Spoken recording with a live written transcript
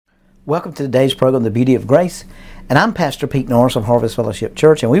Welcome to today's program, The Beauty of Grace. And I'm Pastor Pete Norris of Harvest Fellowship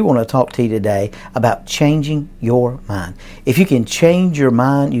Church, and we want to talk to you today about changing your mind. If you can change your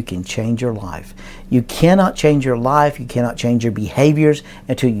mind, you can change your life. You cannot change your life, you cannot change your behaviors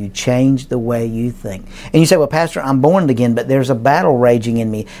until you change the way you think. And you say, well, Pastor, I'm born again, but there's a battle raging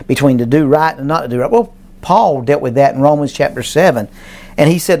in me between to do right and not to do right. Well, Paul dealt with that in Romans chapter 7. And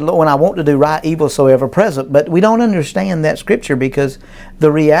he said, when I want to do right, evil is so ever present. But we don't understand that scripture because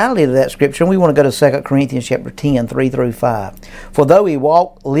the reality of that scripture, and we want to go to 2 Corinthians chapter 10, 3 through 5. For though we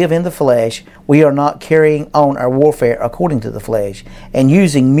live in the flesh, we are not carrying on our warfare according to the flesh, and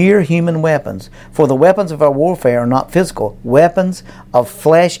using mere human weapons. For the weapons of our warfare are not physical, weapons of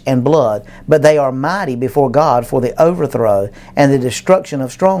flesh and blood, but they are mighty before God for the overthrow and the destruction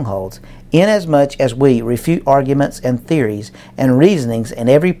of strongholds, inasmuch as we refute arguments and theories and reasonings and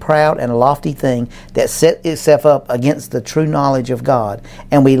every proud and lofty thing that set itself up against the true knowledge of God,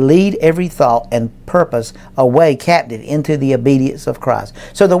 and we lead every thought and purpose away captive into the obedience of Christ.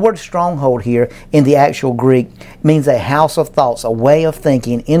 So the word stronghold here in the actual Greek means a house of thoughts, a way of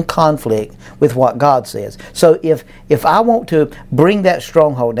thinking in conflict with what God says. So if I want to bring that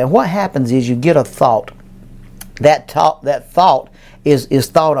stronghold, now what happens is you get a thought. That thought is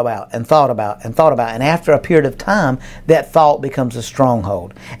thought about and thought about and thought about. And after a period of time, that thought becomes a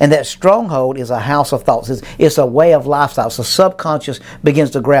stronghold. And that stronghold is a house of thoughts. It's a way of lifestyle. So subconscious begins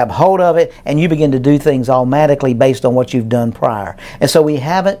to grab hold of it, and you begin to do things automatically based on what you've done prior. And so we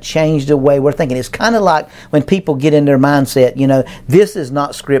haven't changed the way we're thinking. It's kind of like when people get in their mindset, this is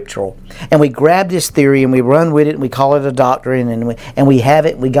not scriptural. And we grab this theory and we run with it and we call it a doctrine and we have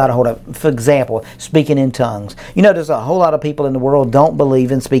it, we got a hold of it. For example, speaking in tongues. There's a whole lot of people in the world don't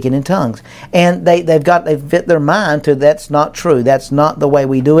believe in speaking in tongues. And they've fit their mind to that's not true. That's not the way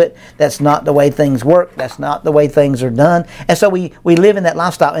we do it. That's not the way things work. That's not the way things are done. And so we live in that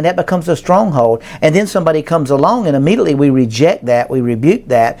lifestyle, and that becomes a stronghold. And then somebody comes along and immediately we reject that. We rebuke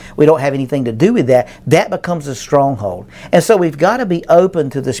that. We don't have anything to do with that. That becomes a stronghold. And so we've got to be open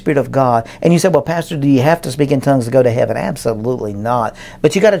to the Spirit of God. And you say, well, Pastor, do you have to speak in tongues to go to heaven? Absolutely not.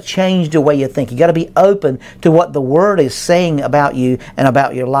 But you got to change the way you think. You got to be open to what the Word is saying about you and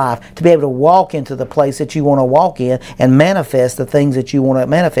about your life, to be able to walk into the place that you want to walk in and manifest the things that you want to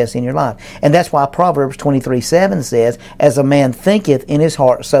manifest in your life. And that's why Proverbs 23:7 says, as a man thinketh in his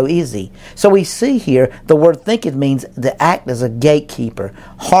heart, so is he. So we see here, the word thinketh means to act as a gatekeeper.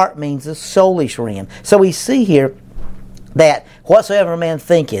 Heart means the soulish realm. So we see here that whatsoever a man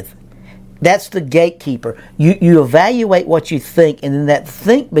thinketh, that's the gatekeeper. You evaluate what you think, and then that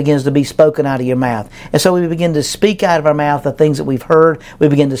think begins to be spoken out of your mouth. And so we begin to speak out of our mouth the things that we've heard. We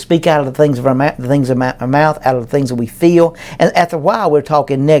begin to speak out of the things of our mouth, out of the things that we feel. And after a while, we're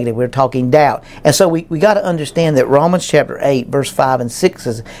talking negative. We're talking doubt. And so we got to understand that Romans chapter 8, verse 5 and 6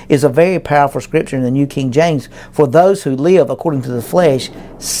 is a very powerful scripture in the New King James. For those who live according to the flesh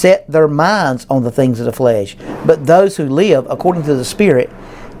set their minds on the things of the flesh. But those who live according to the Spirit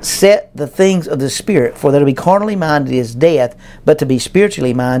set the things of the Spirit. For that to be carnally minded is death, but to be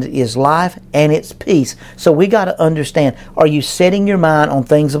spiritually minded is life and its peace. So we got to understand, are you setting your mind on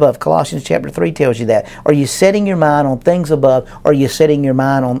things above? Colossians chapter 3 tells you that. Are you setting your mind on things above, or are you setting your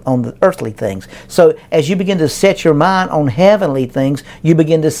mind on the earthly things? So as you begin to set your mind on heavenly things, you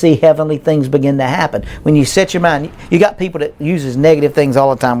begin to see heavenly things begin to happen. When you set your mind, you got people that uses negative things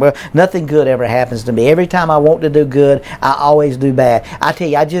all the time. Well, nothing good ever happens to me. Every time I want to do good, I always do bad. I tell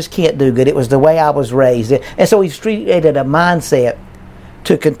you, I just can't do good. It was the way I was raised. And so we've created a mindset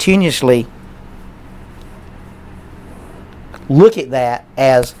to continuously look at that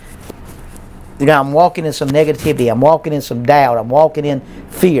as, I'm walking in some negativity. I'm walking in some doubt. I'm walking in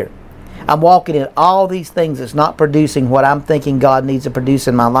fear. I'm walking in all these things that's not producing what I'm thinking God needs to produce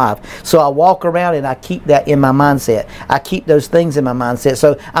in my life. So I walk around and I keep that in my mindset. I keep those things in my mindset.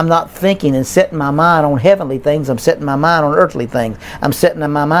 So I'm not thinking and setting my mind on heavenly things. I'm setting my mind on earthly things. I'm setting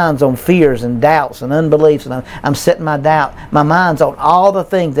my minds on fears and doubts and unbeliefs. And I'm setting my minds on all the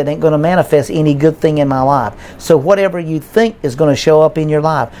things that ain't going to manifest any good thing in my life. So whatever you think is going to show up in your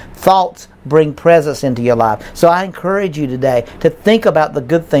life. Thoughts bring presence into your life. So I encourage you today to think about the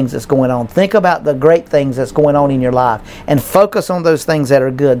good things that's going on. Think about the great things that's going on in your life and focus on those things that are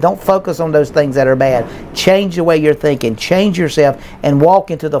good. Don't focus on those things that are bad. Change the way you're thinking. Change yourself and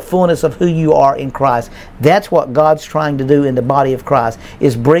walk into the fullness of who you are in Christ. That's what God's trying to do in the body of Christ,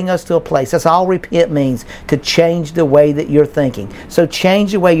 is bring us to a place. That's all repent means, to change the way that you're thinking. So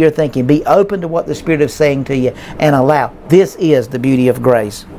change the way you're thinking. Be open to what the Spirit is saying to you and allow. This is the beauty of grace.